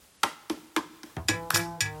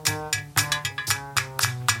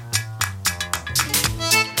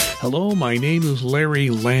Hello, my name is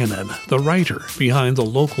Larry Lannon, the writer behind the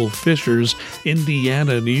local Fishers,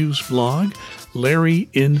 Indiana news blog,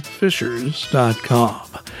 LarryInFishers.com.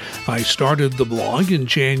 I started the blog in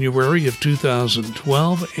January of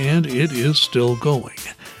 2012, and it is still going.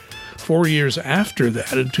 4 years after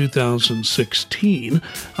that, in 2016,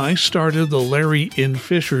 I started the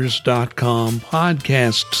LarryInFishers.com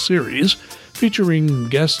podcast series featuring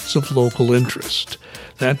guests of local interest.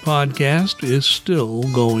 That podcast is still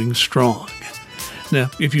going strong.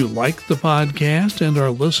 Now, if you like the podcast and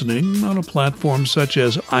are listening on a platform such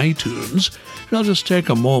as iTunes, I'll just take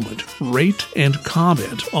a moment, rate and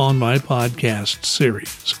comment on my podcast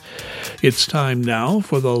series. It's time now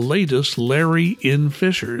for the latest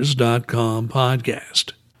LarryInFishers.com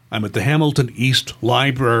podcast. I'm at the Hamilton East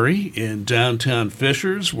Library in downtown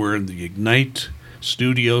Fishers. We're in the Ignite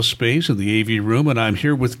studio space in the AV room, and I'm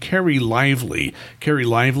here with Carrie Lively. Carrie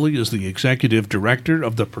Lively is the executive director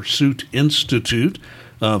of the Pursuit Institute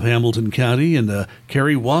of Hamilton County. And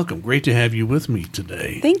Carrie, welcome. Great to have you with me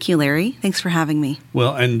today. Thank you, Larry. Thanks for having me.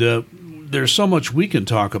 Well, and there's so much we can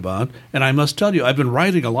talk about, and I must tell you, I've been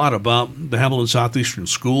writing a lot about the Hamilton Southeastern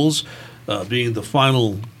Schools, being the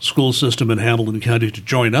final school system in Hamilton County to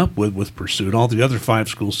join up with Pursuit. All the other 5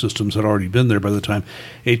 school systems had already been there by the time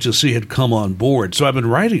HSC had come on board. So I've been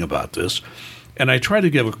writing about this, and I try to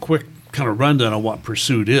give a quick kind of rundown on what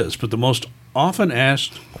Pursuit is. But the most often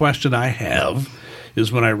asked question I have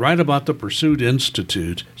is when I write about the Pursuit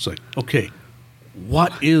Institute, it's like, okay,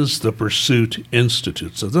 what is the Pursuit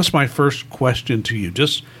Institute? So that's my first question to you.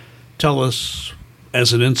 Just tell us,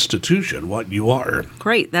 as an institution, what you are.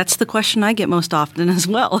 Great. That's the question I get most often as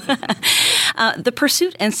well. The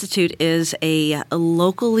Pursuit Institute is a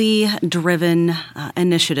locally driven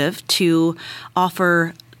initiative to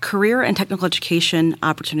offer career and technical education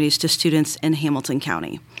opportunities to students in Hamilton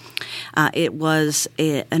County. It was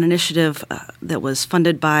an initiative that was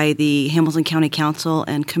funded by the Hamilton County Council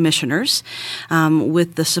and Commissioners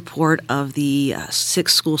with the support of the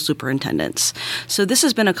 6 school superintendents. So this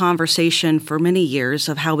has been a conversation for many years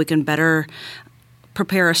of how we can better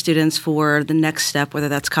prepare our students for the next step, whether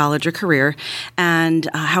that's college or career, and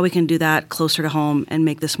how we can do that closer to home and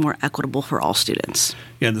make this more equitable for all students.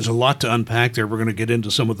 Yeah, there's a lot to unpack there. We're going to get into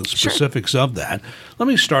some of the specifics of that. Let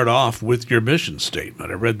me start off with your mission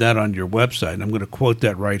statement. I read that on your website, and I'm going to quote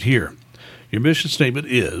that right here. Your mission statement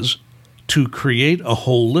is to create a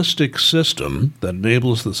holistic system that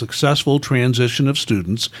enables the successful transition of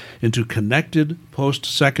students into connected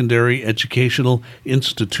post-secondary educational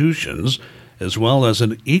institutions, as well as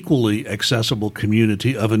an equally accessible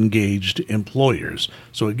community of engaged employers.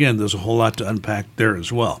 So again, there's a whole lot to unpack there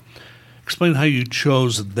as well. Explain how you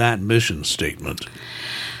chose that mission statement.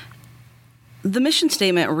 The mission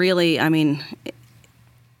statement really,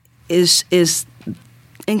 is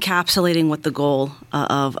encapsulating what the goal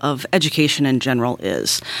of education in general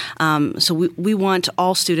is. So we want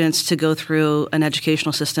all students to go through an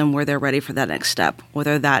educational system where they're ready for that next step,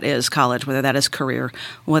 whether that is college, whether that is career,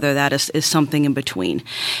 whether that is something in between.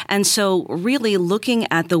 And so really looking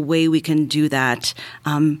at the way we can do that,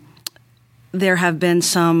 there have been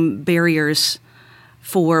some barriers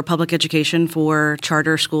for public education, for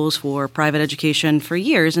charter schools, for private education for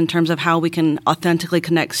years in terms of how we can authentically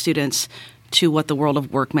connect students to what the world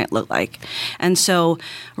of work might look like. And so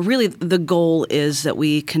really the goal is that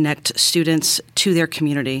we connect students to their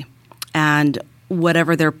community, and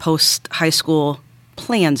whatever their post-high school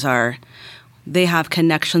plans are, they have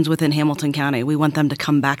connections within Hamilton County. We want them to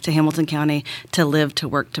come back to Hamilton County to live, to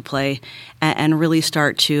work, to play, and really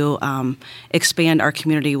start to expand our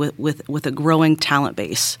community with a growing talent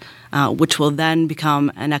base, which will then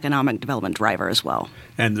become an economic development driver as well.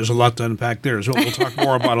 And there's a lot to unpack there as well. We'll talk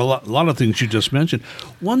more about a lot of things you just mentioned.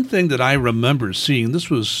 One thing that I remember seeing,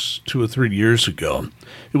 this was 2 or 3 years ago,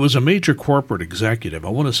 it was a major corporate executive. I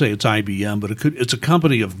want to say it's IBM, but it's a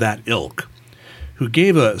company of that ilk, who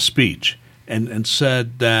gave a speech and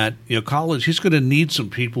said that, college, he's going to need some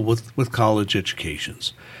people with college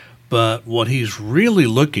educations. But what he's really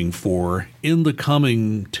looking for in the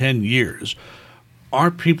coming 10 years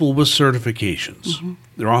are people with certifications. Mm-hmm.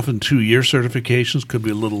 They're often 2-year certifications, could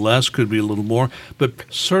be a little less, could be a little more, but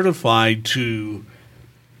certified to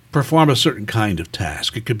perform a certain kind of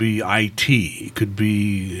task. It could be IT, it could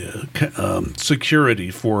be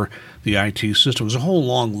security for the IT system. There's a whole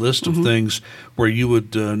long list of things where you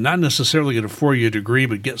would not necessarily get a 4-year degree,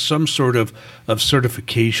 but get some sort of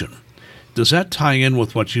certification. Does that tie in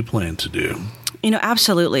with what you plan to do?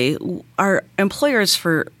 Absolutely. Our employers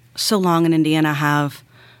for so long in Indiana have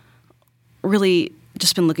really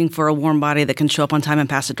just been looking for a warm body that can show up on time and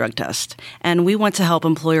pass a drug test. And we want to help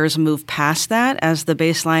employers move past that as the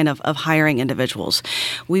baseline of hiring individuals.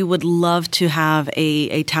 We would love to have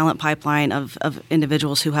a talent pipeline of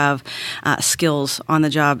individuals who have skills,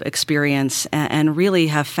 on-the-job experience, and really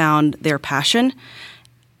have found their passion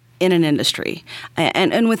in an industry.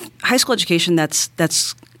 And with high school education,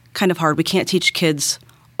 that's kind of hard. We can't teach kids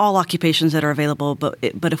all occupations that are available, but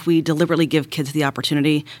if we deliberately give kids the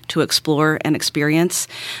opportunity to explore and experience,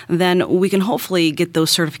 then we can hopefully get those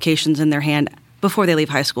certifications in their hand before they leave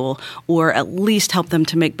high school, or at least help them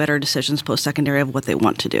to make better decisions post-secondary of what they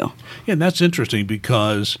want to do. Yeah, and that's interesting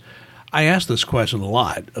because I ask this question a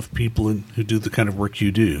lot of people who do the kind of work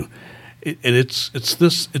you do. And it's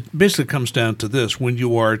this. It basically comes down to this: when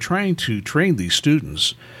you are trying to train these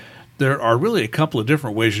students, there are really a couple of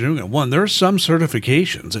different ways of doing it. One, there are some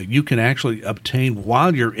certifications that you can actually obtain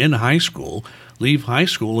while you're in high school, leave high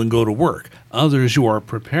school, and go to work. Others, you are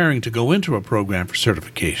preparing to go into a program for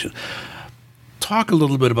certification. Talk a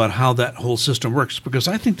little bit about how that whole system works, because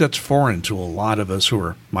I think that's foreign to a lot of us who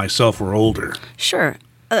are, myself, or older. Sure.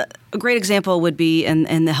 A great example would be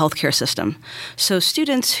in the healthcare system. So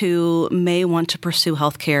students who may want to pursue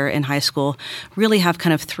healthcare in high school really have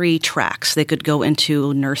kind of three tracks. They could go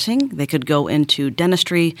into nursing, they could go into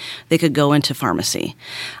dentistry, they could go into pharmacy.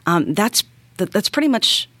 That's pretty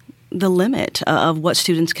much the limit of what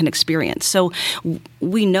students can experience. So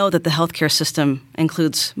we know that the healthcare system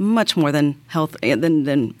includes much more than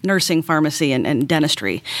than nursing, pharmacy, and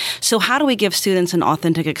dentistry. So how do we give students an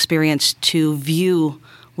authentic experience to view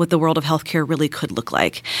what the world of healthcare really could look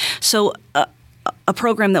like? So a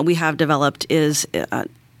program that we have developed is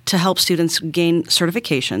to help students gain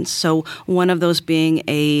certifications. So one of those being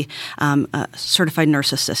a certified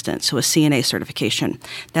nurse assistant, so a CNA certification.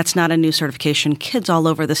 That's not a new certification. Kids all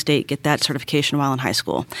over the state get that certification while in high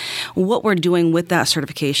school. What we're doing with that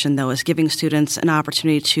certification, though, is giving students an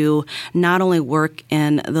opportunity to not only work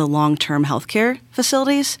in the long-term healthcare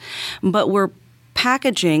facilities, but we're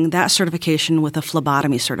packaging that certification with a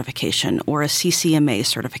phlebotomy certification or a CCMA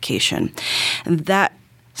certification. That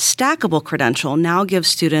stackable credential now gives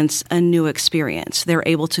students a new experience. They're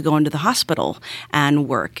able to go into the hospital and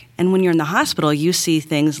work. And when you're in the hospital, you see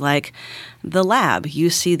things like the lab, you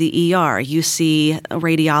see the ER, you see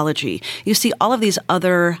radiology, you see all of these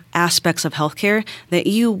other aspects of healthcare that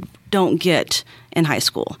you don't get in high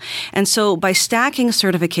school. And so by stacking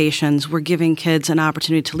certifications, we're giving kids an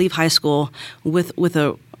opportunity to leave high school with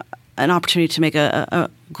an opportunity to make a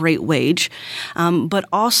great wage, but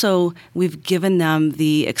also we've given them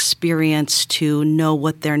the experience to know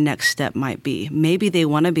what their next step might be. Maybe they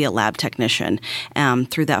want to be a lab technician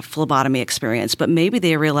through that phlebotomy experience, but maybe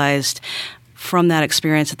they realized from that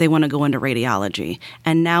experience that they want to go into radiology.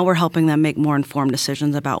 And now we're helping them make more informed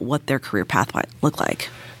decisions about what their career path might look like.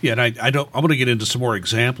 Yeah, and I want to get into some more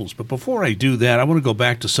examples, but before I do that, I want to go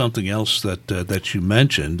back to something else that you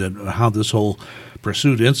mentioned and how this whole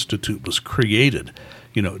Pursuit Institute was created.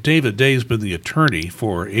 You know, David Day has been the attorney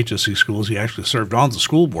for HSE schools. He actually served on the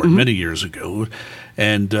school board many years ago,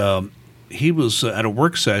 and he was at a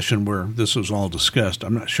work session where this was all discussed.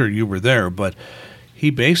 I'm not sure you were there, but he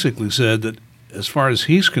basically said that as far as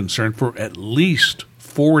he's concerned, for at least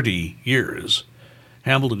 40 years,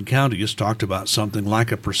 Hamilton County has talked about something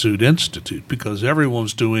like a Pursuit Institute because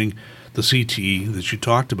everyone's doing the CTE that you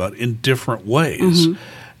talked about in different ways.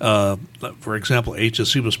 For example,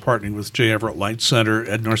 HSE was partnering with J. Everett Light Center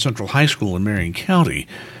at North Central High School in Marion County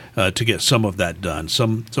to get some of that done.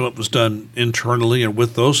 Some of it was done internally and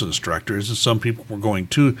with those instructors, and some people were going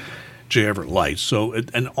to J. Everett Light.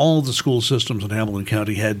 And all the school systems in Hamilton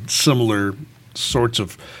County had similar sorts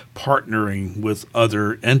of partnering with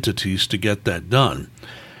other entities to get that done.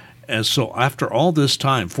 And so after all this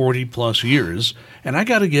time, 40-plus years, and I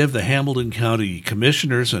got to give the Hamilton County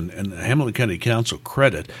Commissioners and the Hamilton County Council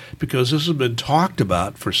credit because this has been talked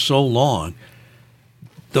about for so long,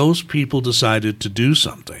 those people decided to do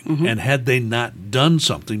something. And had they not done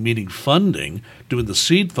something, meaning funding, doing the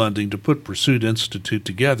seed funding to put Pursuit Institute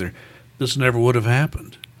together, this never would have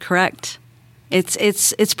happened. Correct.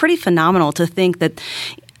 It's pretty phenomenal to think that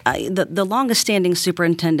the longest-standing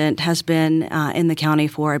superintendent has been in the county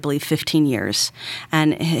for, I believe, 15 years.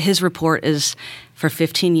 And his report is, for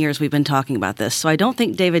 15 years we've been talking about this. So I don't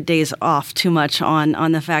think David Day is off too much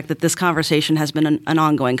on the fact that this conversation has been an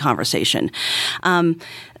ongoing conversation.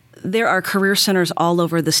 There are career centers all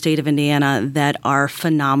over the state of Indiana that are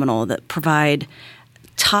phenomenal, that provide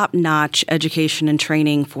top-notch education and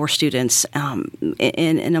training for students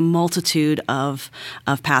in a multitude of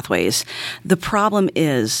pathways. The problem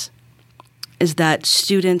is that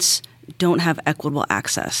students don't have equitable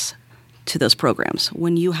access to those programs.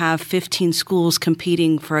 When you have 15 schools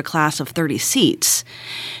competing for a class of 30 seats,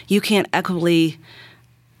 you can't equitably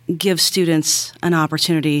give students an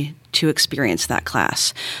opportunity to experience that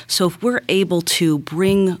class. So if we're able to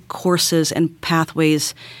bring courses and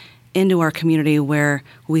pathways into our community where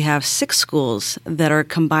we have 6 schools that are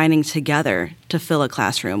combining together to fill a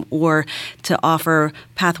classroom, or to offer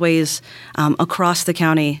pathways across the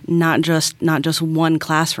county, not just one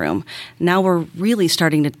classroom, now we're really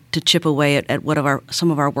starting to chip away at some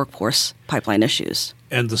of our workforce pipeline issues.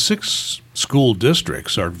 And the 6 school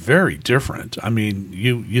districts are very different. I mean,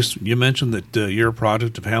 you mentioned that you're a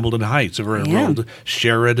product of Hamilton Heights, a very rural.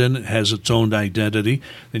 Sheridan has its own identity.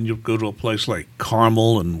 Then you go to a place like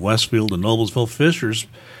Carmel and Westfield and Noblesville. Fishers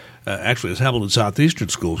actually is Hamilton Southeastern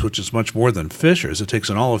Schools, which is much more than Fishers. It takes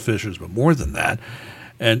in all of Fishers, but more than that.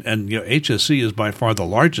 And HSC is by far the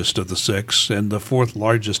largest of the 6 and the 4th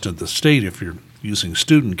largest in the state if you're using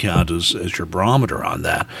student count as your barometer on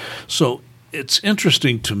that. So it's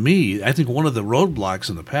interesting to me. I think one of the roadblocks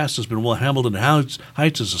in the past has been, well, Hamilton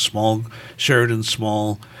Heights is a small, Sheridan's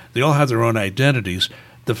small. They all have their own identities.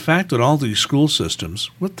 The fact that all these school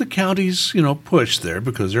systems, with the counties, push there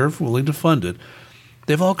because they're willing to fund it,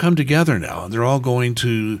 they've all come together now, and they're all going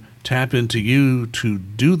to tap into you to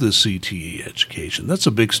do the CTE education. That's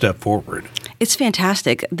a big step forward. It's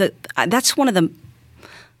fantastic. That's one of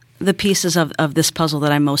the pieces of this puzzle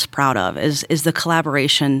that I'm most proud of is the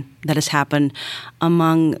collaboration that has happened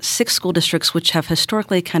among 6 school districts which have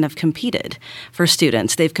historically kind of competed for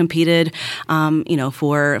students. They've competed,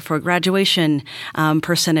 for graduation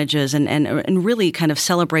percentages and really kind of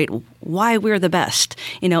celebrate why we're the best,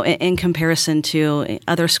 in comparison to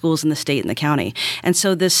other schools in the state and the county. And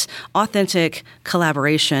so this authentic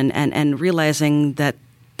collaboration and realizing that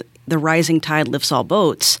the rising tide lifts all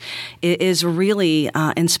boats is really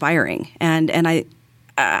inspiring. And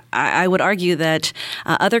I would argue that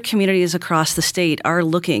other communities across the state are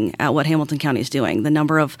looking at what Hamilton County is doing. The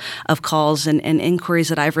number of calls and inquiries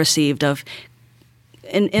that I've received of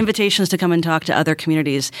invitations to come and talk to other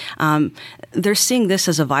communities, they're seeing this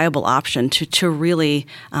as a viable option to really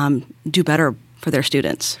do better for their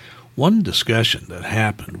students. One discussion that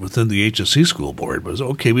happened within the HSC school board was,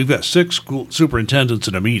 okay, we've got 6 school superintendents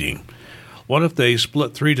in a meeting. What if they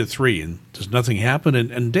split 3 to 3 and does nothing happen?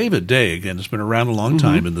 And David Day, again, has been around a long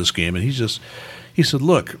time in this game, and he said,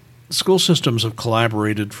 look, school systems have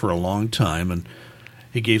collaborated for a long time, and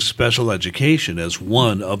he gave special education as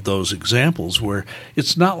one of those examples where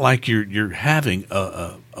it's not like you're having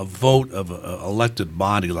a vote of an elected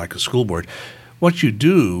body like a school board. What you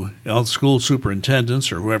do, all the school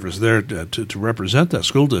superintendents or whoever's there to represent that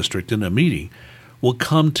school district in a meeting will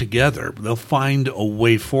come together. They'll find a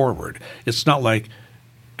way forward. It's not like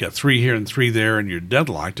got 3 here and 3 there and you're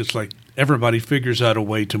deadlocked. It's like everybody figures out a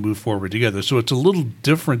way to move forward together. So it's a little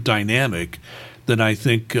different dynamic than I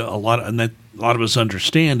think a lot of us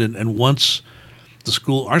understand. And once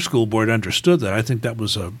our school board understood that, I think that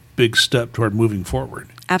was a big step toward moving forward.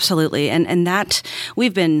 Absolutely. And that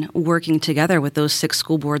we've been working together with those 6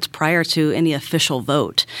 school boards prior to any official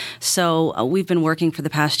vote. So we've been working for the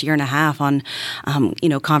past year and a half on,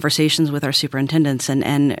 conversations with our superintendents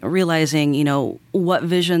and realizing, what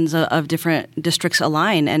visions of different districts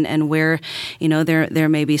align and where, there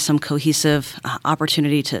may be some cohesive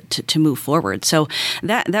opportunity to move forward. So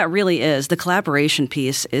that really is the collaboration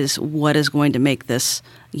piece is what is going to make this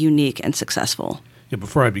unique and successful. Yeah,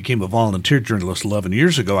 before I became a volunteer journalist 11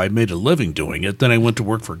 years ago, I made a living doing it. Then I went to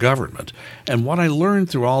work for government. And what I learned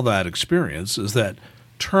through all that experience is that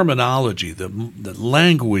terminology, the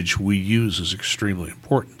language we use is extremely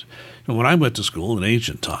important. And when I went to school in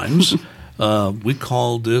ancient times, we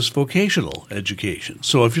called this vocational education.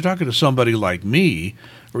 So if you're talking to somebody like me,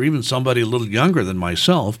 or even somebody a little younger than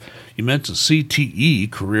myself, you mentioned CTE,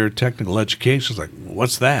 Career Technical Education. It's like,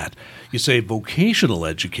 what's that? You say vocational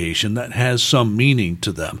education, that has some meaning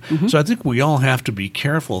to them. So I think we all have to be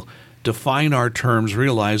careful, define our terms,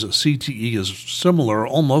 realize that CTE is similar,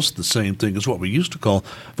 almost the same thing as what we used to call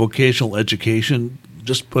vocational education,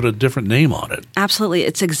 just put a different name on it. Absolutely.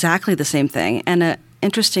 It's exactly the same thing. And an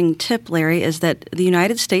interesting tip, Larry, is that the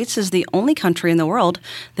United States is the only country in the world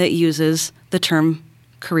that uses the term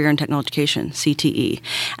Career and Technical Education, CTE.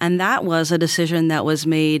 And that was a decision that was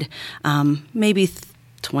made maybe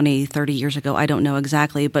 20, 30 years ago. I don't know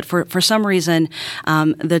exactly. But for some reason,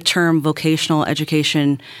 the term vocational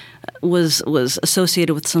education was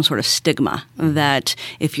associated with some sort of stigma that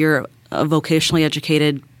if you're a vocationally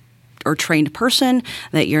educated or trained person,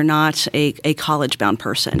 that you're not a college-bound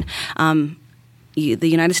person. The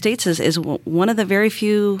United States is one of the very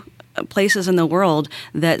few places in the world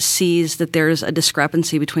that sees that there's a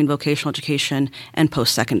discrepancy between vocational education and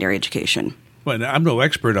post-secondary education. Well, I'm no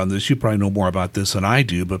expert on this. You probably know more about this than I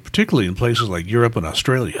do, but particularly in places like Europe and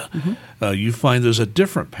Australia, you find there's a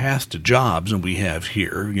different path to jobs than we have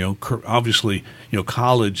here. Obviously,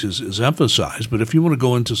 college is emphasized, but if you want to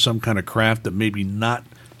go into some kind of craft that maybe not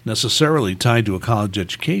necessarily tied to a college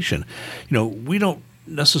education, we don't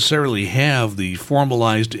necessarily have the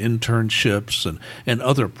formalized internships and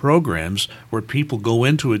other programs where people go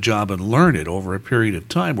into a job and learn it over a period of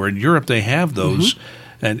time, where in Europe they have those.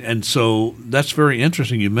 And so that's very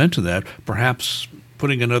interesting you mentioned that. Perhaps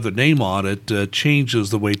putting another name on it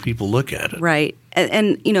changes the way people look at it. Right.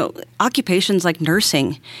 And occupations like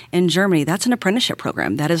nursing in Germany, that's an apprenticeship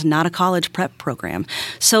program. That is not a college prep program.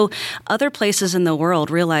 So other places in the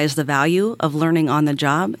world realize the value of learning on the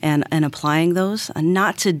job and applying those,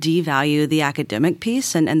 not to devalue the academic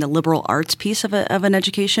piece and the liberal arts piece of an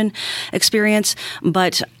education experience,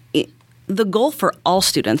 but the goal for all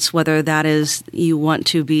students, whether that is you want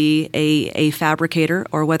to be a fabricator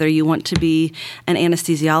or whether you want to be an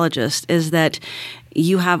anesthesiologist, is that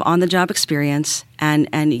you have on-the-job experience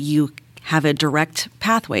and you have a direct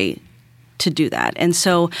pathway to do that. And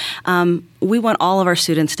so we want all of our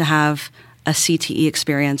students to have a CTE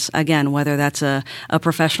experience, again, whether that's a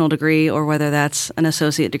professional degree or whether that's an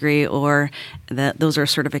associate degree or those are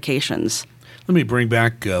certifications. Let me bring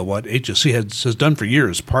back what HSC has done for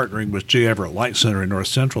years, partnering with J. Everett Light Center in North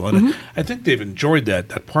Central. And I think they've enjoyed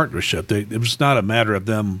that partnership. It was not a matter of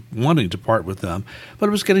them wanting to part with them, but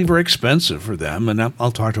it was getting very expensive for them. And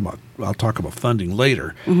I'll talk about funding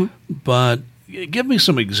later. But give me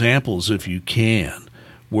some examples, if you can,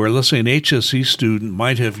 where, let's say, an HSC student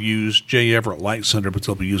might have used J. Everett Light Center, but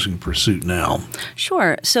they'll be using Pursuit now.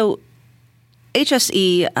 Sure. So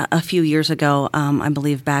HSE a few years ago, I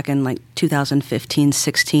believe back in like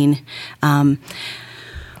 2015-16,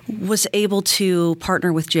 was able to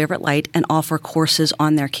partner with J. Everett Light and offer courses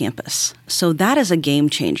on their campus. So that is a game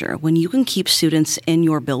changer. When you can keep students in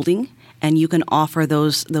your building and you can offer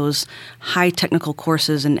those high technical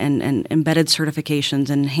courses and embedded certifications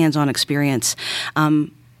and hands-on experience,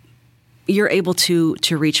 you're able to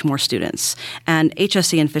reach more students. And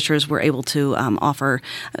HSC and Fishers were able to offer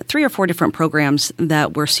 3 or 4 different programs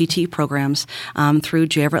that were CT programs through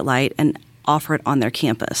J. Everett Light and offer it on their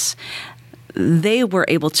campus. They were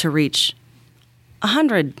able to reach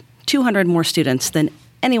 100, 200 more students than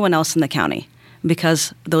anyone else in the county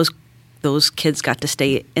because those kids got to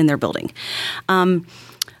stay in their building.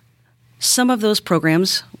 Some of those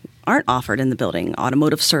programs aren't offered in the building,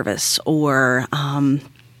 automotive service or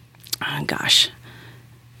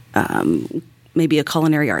maybe a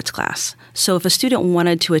culinary arts class. So if a student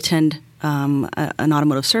wanted to attend an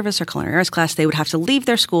automotive service or culinary arts class, they would have to leave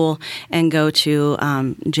their school and go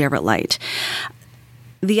to J. Everett Light.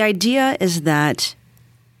 The idea is that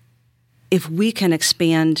if we can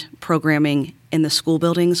expand programming in the school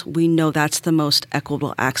buildings, we know that's the most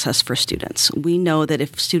equitable access for students. We know that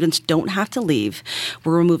if students don't have to leave,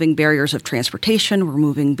 we're removing barriers of transportation, we're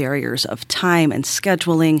removing barriers of time and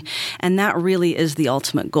scheduling, and that really is the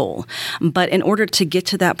ultimate goal. But in order to get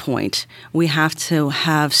to that point, we have to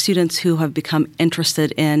have students who have become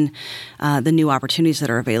interested in the new opportunities that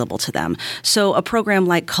are available to them. So a program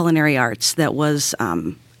like Culinary Arts that was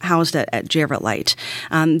housed at J. Everett Light,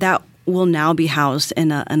 that will now be housed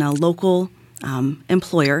in a local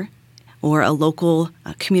employer or a local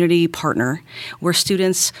community partner where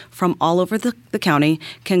students from all over the county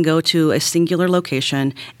can go to a singular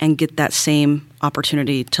location and get that same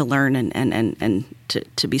opportunity to learn and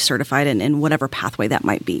to be certified in whatever pathway that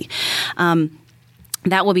might be.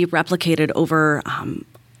 That will be replicated over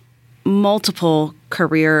multiple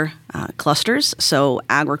career clusters, so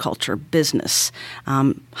agriculture, business,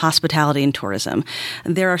 hospitality, and tourism.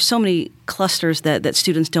 There are so many clusters that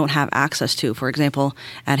students don't have access to. For example,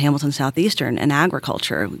 at Hamilton Southeastern and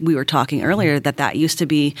agriculture, we were talking earlier that used to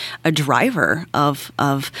be a driver of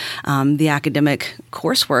the academic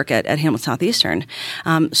coursework at Hamilton Southeastern.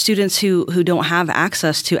 Students who don't have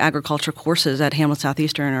access to agriculture courses at Hamilton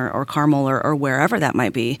Southeastern or Carmel or wherever that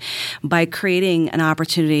might be, by creating an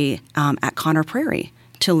opportunity at Conner Prairie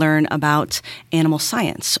to learn about animal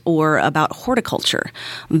science or about horticulture,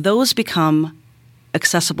 those become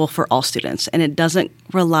accessible for all students. And it doesn't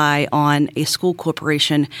rely on a school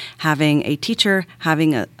corporation having a teacher,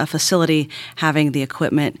 having a facility, having the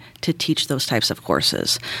equipment to teach those types of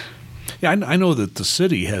courses. Yeah, I know that the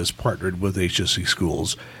city has partnered with HSC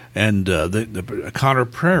schools, and the Conner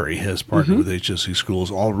Prairie has partnered with HSC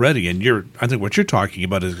schools already. And I think what you're talking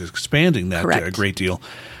about is expanding that a great deal.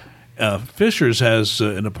 Fishers has,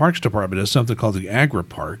 in the Parks Department, has something called the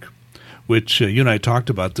Agri-Park, which you and I talked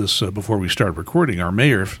about this before we started recording. Our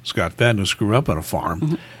mayor, Scott Fadness, grew up on a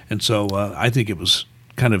farm, and so I think it was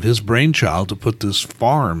kind of his brainchild to put this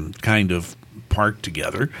farm kind of park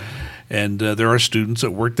together. And there are students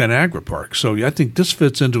that worked at AgriPark. So I think this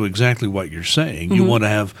fits into exactly what you're saying. You want to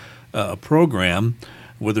have a program,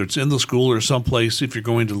 whether it's in the school or someplace, if you're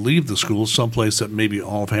going to leave the school, someplace that maybe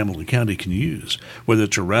all of Hamilton County can use, whether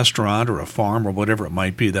it's a restaurant or a farm or whatever it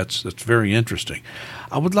might be. That's very interesting.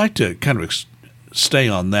 I would like to kind of stay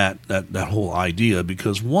on that whole idea,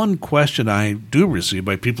 because one question I do receive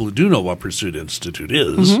by people who do know what Pursuit Institute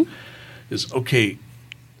is, okay,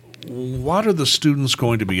 what are the students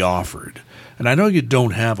going to be offered? And I know you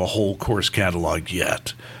don't have a whole course catalog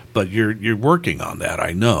yet, but you're working on that,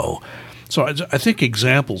 I know. So I think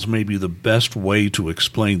examples may be the best way to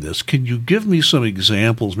explain this. Can you give me some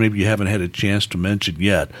examples, maybe you haven't had a chance to mention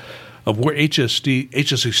yet, of where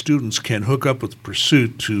HSA students can hook up with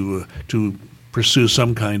Pursuit to pursue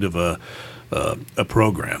some kind of a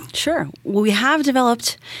program? Sure. Well, we have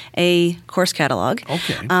developed a course catalog.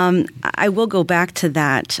 Okay. I will go back to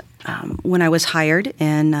that. When I was hired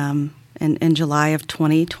in July of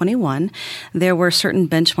 2021, there were certain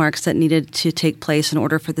benchmarks that needed to take place in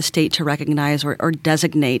order for the state to recognize or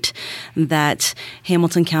designate that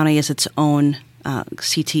Hamilton County is its own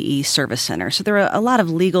CTE service center. So there were a lot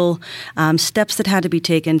of legal steps that had to be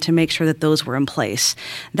taken to make sure that those were in place.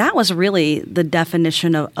 That was really the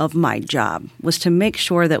definition of my job, was to make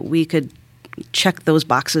sure that we could check those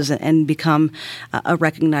boxes and become a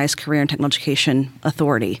recognized career and technical education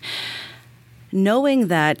authority. Knowing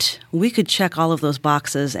that we could check all of those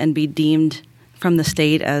boxes and be deemed from the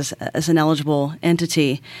state as an eligible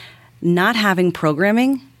entity, not having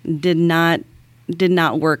programming did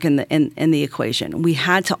not work in the equation. We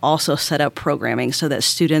had to also set up programming so that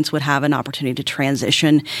students would have an opportunity to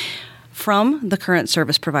transition from the current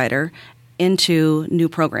service provider into new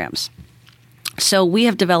programs. So we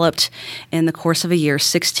have developed, in the course of a year,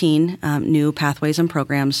 16 new pathways and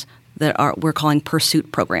programs that we're calling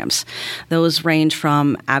Pursuit programs. Those range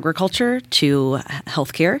from agriculture to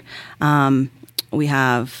healthcare. We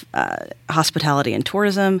have hospitality and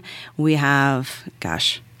tourism. We have,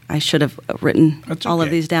 I should have written all of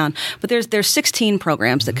these down. But there's 16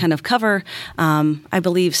 programs that kind of cover, I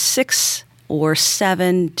believe, 6 or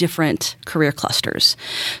 7 different career clusters.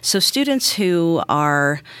 So students who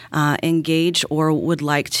are engaged or would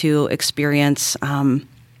like to experience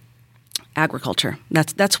agriculture,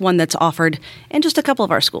 that's one that's offered in just a couple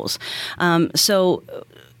of our schools. So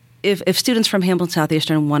if students from Hamilton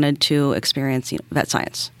Southeastern wanted to experience vet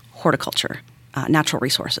science, horticulture, natural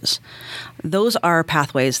resources, those are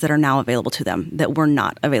pathways that are now available to them that were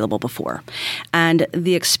not available before. And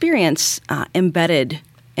the experience embedded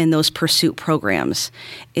in those Pursuit programs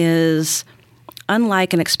is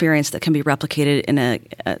unlike an experience that can be replicated in a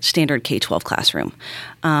standard K-12 classroom.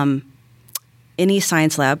 Any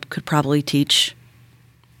science lab could probably teach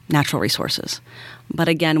natural resources. But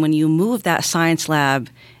again, when you move that science lab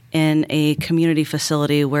in a community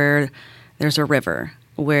facility where there's a river,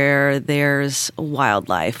 where there's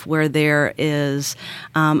wildlife, where there is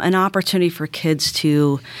an opportunity for kids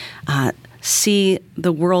to see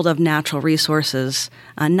the world of natural resources,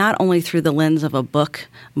 not only through the lens of a book,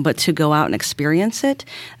 but to go out and experience it,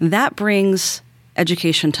 that brings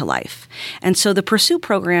education to life. And so the Pursuit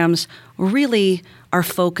programs really are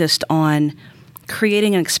focused on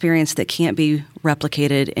creating an experience that can't be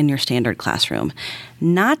replicated in your standard classroom.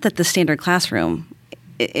 Not that the standard classroom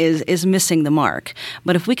is missing the mark,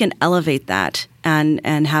 but if we can elevate that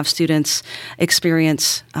and have students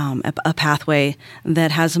experience a pathway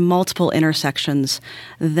that has multiple intersections,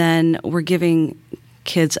 then we're giving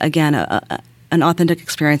kids, again, an authentic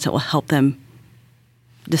experience that will help them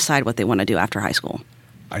decide what they want to do after high school.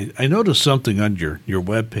 I noticed something on your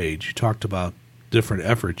webpage. You talked about different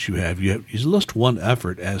efforts you have. You list one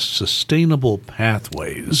effort as sustainable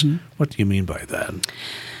pathways. Mm-hmm. What do you mean by that?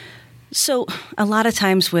 So a lot of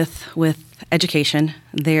times with education,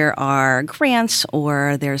 there are grants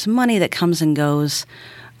or there's money that comes and goes.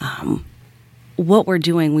 What we're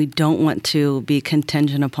doing, we don't want to be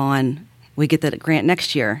contingent upon we get that grant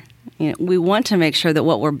next year. We want to make sure that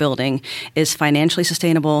what we're building is financially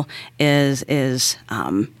sustainable, is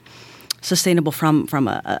sustainable from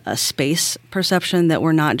a space perception, that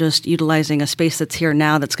we're not just utilizing a space that's here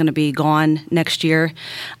now that's going to be gone next year.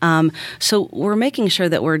 So we're making sure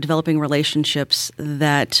that we're developing relationships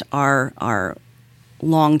that are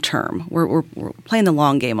long term. We're playing the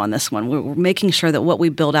long game on this one. We're making sure that what we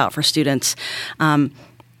build out for students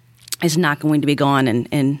is not going to be gone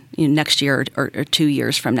in next year or 2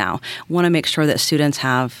 years from now. Want to make sure that students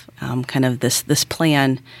have kind of this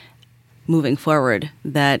plan moving forward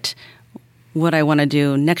that what I want to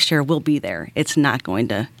do next year will be there. It's not going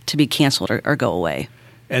to be canceled or go away.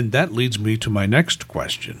 And that leads me to my next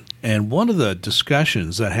question. And one of the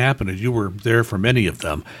discussions that happened, and you were there for many of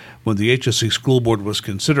them, when the HSE School Board was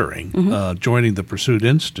considering joining the Pursuit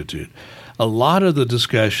Institute, a lot of the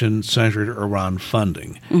discussion centered around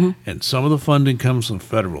funding. And some of the funding comes from the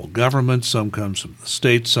federal government, some comes from the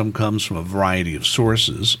state, some comes from a variety of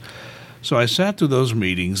sources. So I sat through those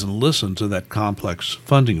meetings and listened to that complex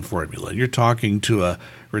funding formula. You're talking to a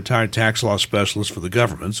retired tax law specialist for the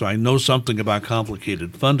government, so I know something about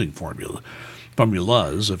complicated funding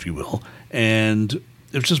formulas, if you will, and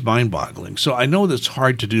it's just mind-boggling. So I know that's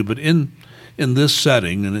hard to do, but in this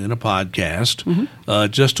setting, in a podcast,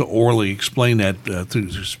 just to orally explain that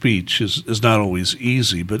through speech is not always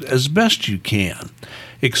easy, but as best you can,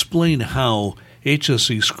 explain how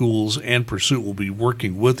HSE schools and Pursuit will be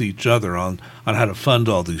working with each other on how to fund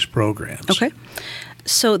all these programs. Okay.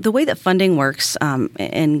 So the way that funding works,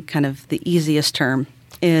 in kind of the easiest term,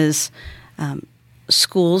 is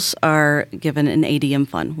schools are given an ADM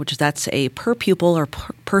fund, that's a per pupil or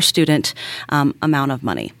per student amount of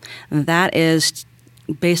money. That is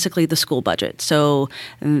basically the school budget. So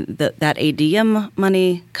that ADM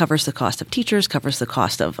money covers the cost of teachers, covers the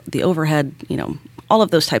cost of the overhead, all of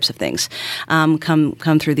those types of things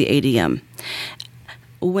come through the ADM.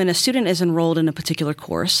 When a student is enrolled in a particular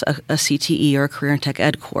course, a CTE or a career and tech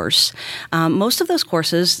ed course, most of those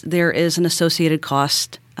courses, there is an associated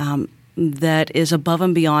cost that is above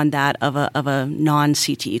and beyond that of a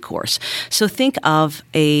non-CTE course. So think of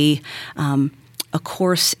a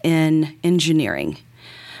course in engineering.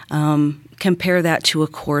 Compare that to a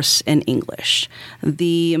course in English.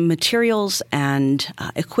 The materials and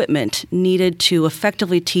equipment needed to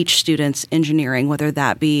effectively teach students engineering, whether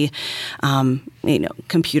that be,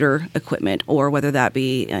 computer equipment or whether that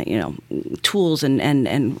be, tools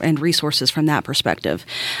and resources from that perspective,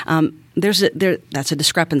 that's a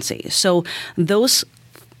discrepancy. So those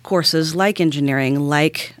courses like engineering,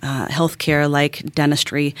 like healthcare, like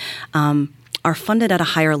dentistry, are funded at a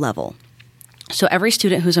higher level. So every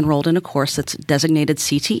student who's enrolled in a course that's designated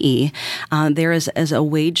CTE, there is a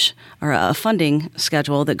wage or a funding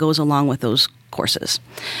schedule that goes along with those courses.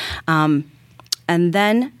 And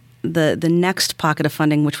then the next pocket of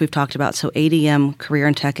funding, which we've talked about, so ADM, Career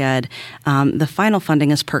and Tech Ed, the final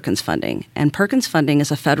funding is Perkins funding. And Perkins funding is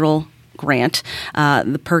a federal grant.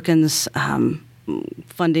 The Perkins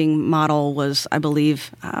funding model was, I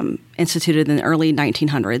believe, instituted in the early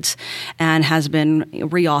 1900s and has been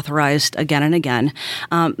reauthorized again and again.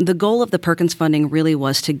 The goal of the Perkins funding really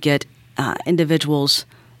was to get individuals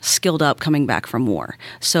skilled up coming back from war.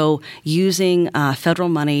 So using federal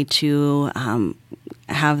money to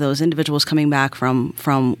have those individuals coming back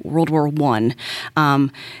from World War I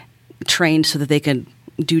trained so that they could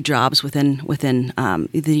do jobs within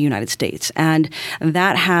the United States. And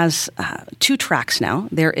that has two tracks now.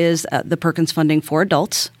 There is the Perkins funding for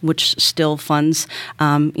adults, which still funds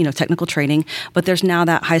technical training, but there's now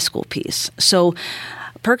that high school piece. So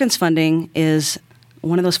Perkins funding is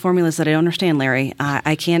one of those formulas that I don't understand, Larry.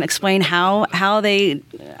 I can't explain how they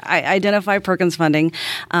identify Perkins funding,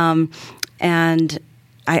 and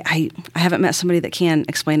I haven't met somebody that can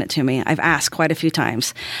explain it to me. I've asked quite a few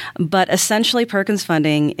times. But essentially, Perkins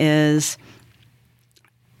funding is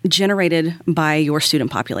generated by your student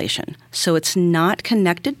population. So it's not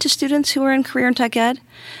connected to students who are in career and tech ed,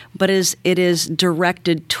 but it is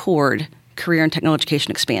directed toward career and technical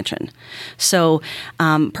education expansion. So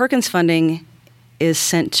Perkins funding is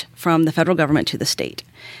sent from the federal government to the state.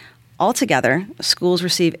 Altogether, schools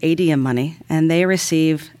receive ADM money, and they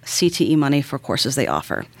receive CTE money for courses they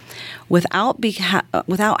offer. Without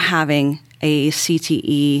having a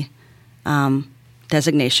CTE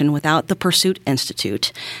designation, without the Pursuit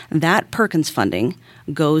Institute, that Perkins funding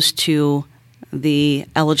goes to the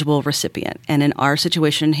eligible recipient. And in our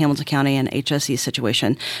situation, Hamilton County and HSE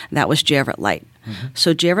situation, that was J. Everett Light. Mm-hmm.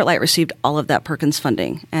 So J. Everett Light received all of that Perkins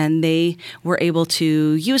funding, and they were able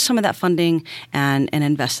to use some of that funding and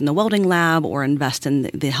invest in the welding lab or invest in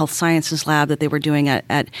the health sciences lab that they were doing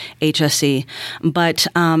at HSE. But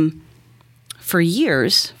for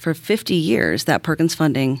 50 years, that Perkins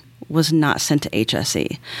funding was not sent to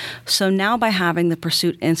HSE. So now by having the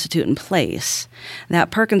Pursuit Institute in place,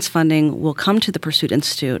 that Perkins funding will come to the Pursuit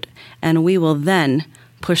Institute, and we will then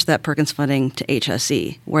push that Perkins funding to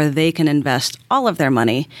HSE, where they can invest all of their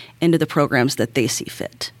money into the programs that they see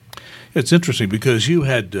fit. It's interesting because you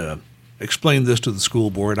had explained this to the school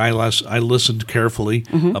board. I listened carefully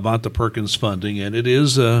about the Perkins funding, and it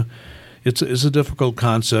is It's a difficult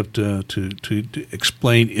concept to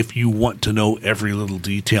explain if you want to know every little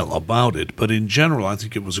detail about it. But in general, I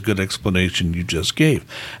think it was a good explanation you just gave.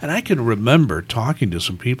 And I can remember talking to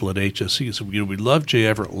some people at HSE. So, we love J.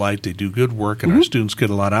 Everett Light. They do good work, and our students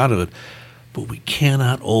get a lot out of it. But we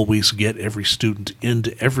cannot always get every student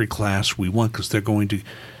into every class we want because they're going to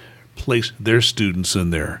place their students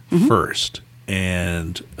in there first.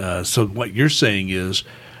 And so what you're saying is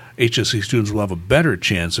HSE students will have a better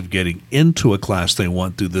chance of getting into a class they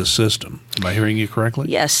want through this system. Am I hearing you correctly?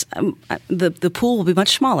 Yes. The pool will be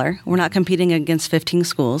much smaller. We're not competing against 15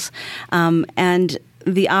 schools. And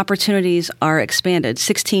the opportunities are expanded,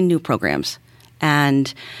 16 new programs.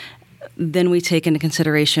 And then we take into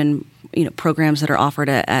consideration, programs that are offered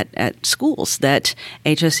at schools that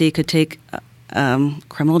HSE could take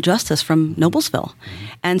criminal justice from Noblesville.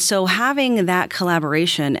 And so having that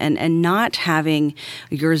collaboration and not having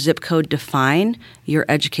your zip code define your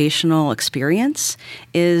educational experience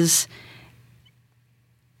is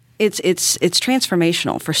it's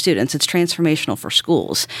transformational for students. It's transformational for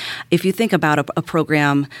schools. If you think about a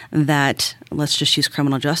program that, let's just use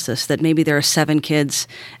criminal justice, that maybe there are 7 kids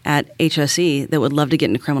at HSE that would love to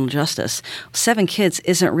get into criminal justice. 7 kids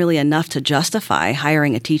isn't really enough to justify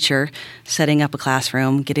hiring a teacher, setting up a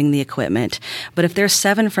classroom, getting the equipment. But if there's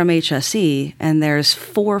 7 from HSE and there's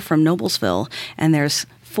 4 from Noblesville and there's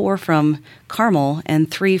 4 from Carmel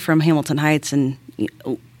and 3 from Hamilton Heights, and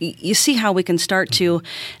you see how we can start to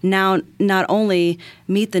now not only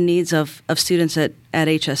meet the needs of students at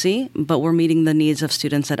HSE, but we're meeting the needs of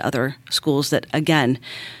students at other schools that, again,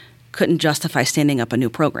 couldn't justify standing up a new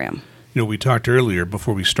program. We talked earlier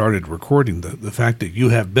before we started recording the fact that you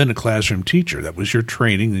have been a classroom teacher. That was your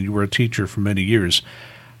training, and you were a teacher for many years.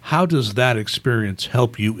 How does that experience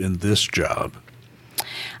help you in this job?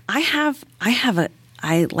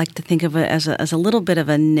 I like to think of it as a little bit of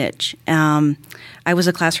a niche. I was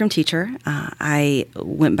a classroom teacher. I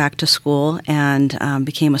went back to school and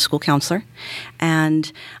became a school counselor.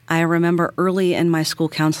 And I remember early in my school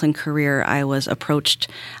counseling career, I was approached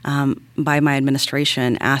by my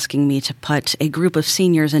administration asking me to put a group of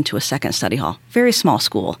seniors into a second study hall, very small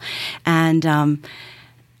school. And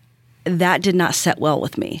that did not set well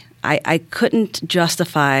with me. I couldn't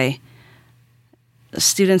justify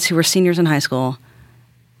students who were seniors in high school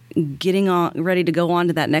getting ready to go on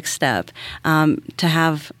to that next step, to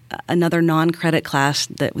have another non-credit class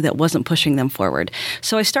that wasn't pushing them forward.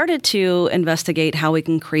 So I started to investigate how we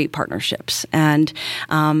can create partnerships. And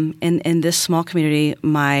in this small community,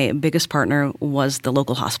 my biggest partner was the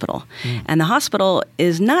local hospital. And the hospital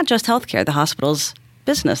is not just healthcare. The hospital's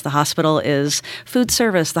business. The hospital is food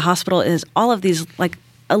service. The hospital is all of these, like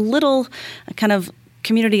a little kind of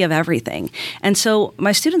community of everything. And so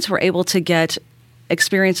my students were able to get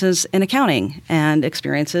experiences in accounting and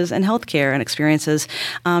experiences in healthcare and experiences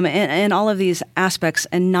in all of these aspects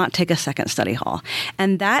and not take a second study hall.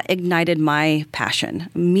 And that ignited my passion.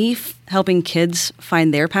 Me helping kids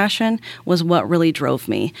find their passion was what really drove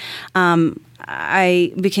me.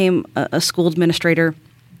 I became a school administrator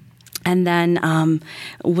and then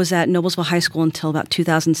was at Noblesville High School until about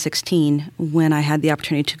 2016 when I had the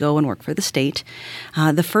opportunity to go and work for the state.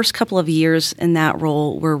 The first couple of years in that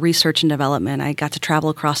role were research and development. I got to travel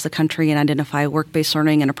across the country and identify work-based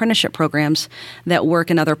learning and apprenticeship programs that work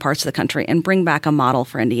in other parts of the country and bring back a model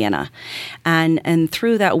for Indiana. And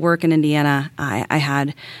through that work in Indiana, I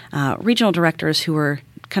had regional directors who were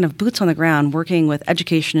kind of boots on the ground, working with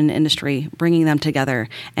education and industry, bringing them together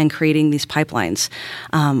and creating these pipelines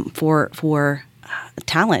for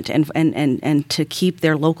talent and to keep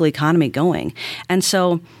their local economy going. And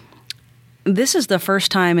so this is the first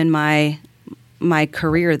time in my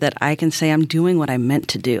career that I can say I'm doing what I meant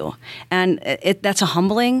to do. And that's a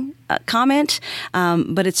humbling comment,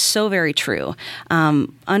 but it's so very true.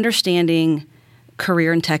 Understanding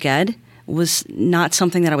career in tech ed was not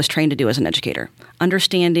something that I was trained to do as an educator.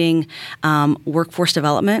 Understanding workforce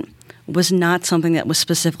development was not something that was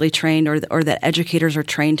specifically trained or that educators are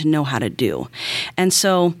trained to know how to do. And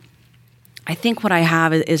so I think what I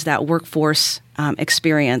have is that workforce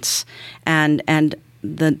experience and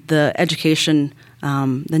the education,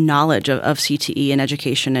 the knowledge of CTE and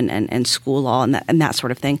education and school law and that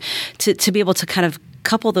sort of thing, to be able to kind of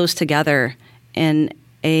couple those together in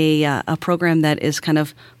a program that is kind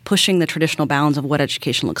of pushing the traditional bounds of what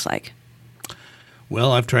education looks like.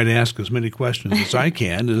 Well, I've tried to ask as many questions as I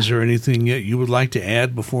can. Is there anything you would like to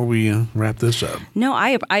add before we wrap this up? No,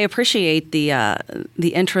 I appreciate the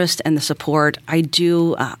interest and the support. I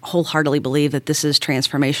do wholeheartedly believe that this is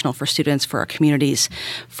transformational for students, for our communities,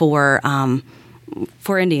 for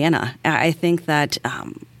Indiana. I think that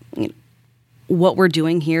what we're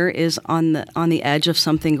doing here is on the edge of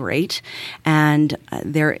something great, and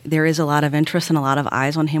there is a lot of interest and a lot of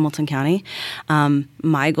eyes on Hamilton County.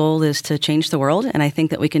 My goal is to change the world, and I think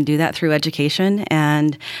that we can do that through education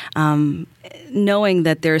and knowing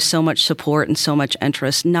that there is so much support and so much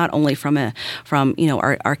interest, not only from our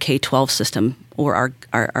K-12 system or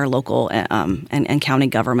our local and county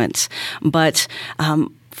governments, but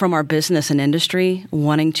from our business and industry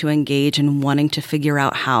wanting to engage and wanting to figure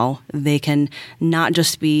out how they can not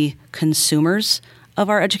just be consumers of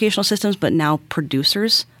our educational systems, but now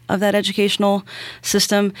producers of that educational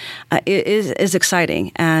system is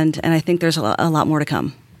exciting. And I think there's a lot more to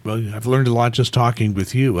come. Well, I've learned a lot just talking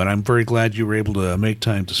with you, and I'm very glad you were able to make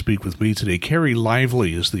time to speak with me today. Carrie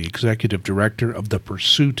Lively is the Executive Director of the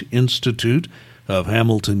Pursuit Institute of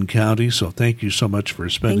Hamilton County, so thank you so much for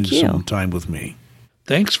spending some time with me.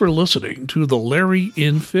 Thanks for listening to the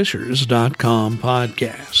LarryInFishers.com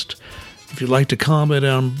podcast. If you'd like to comment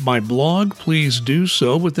on my blog, please do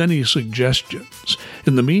so with any suggestions.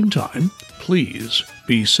 In the meantime, please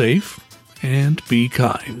be safe and be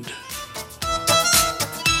kind.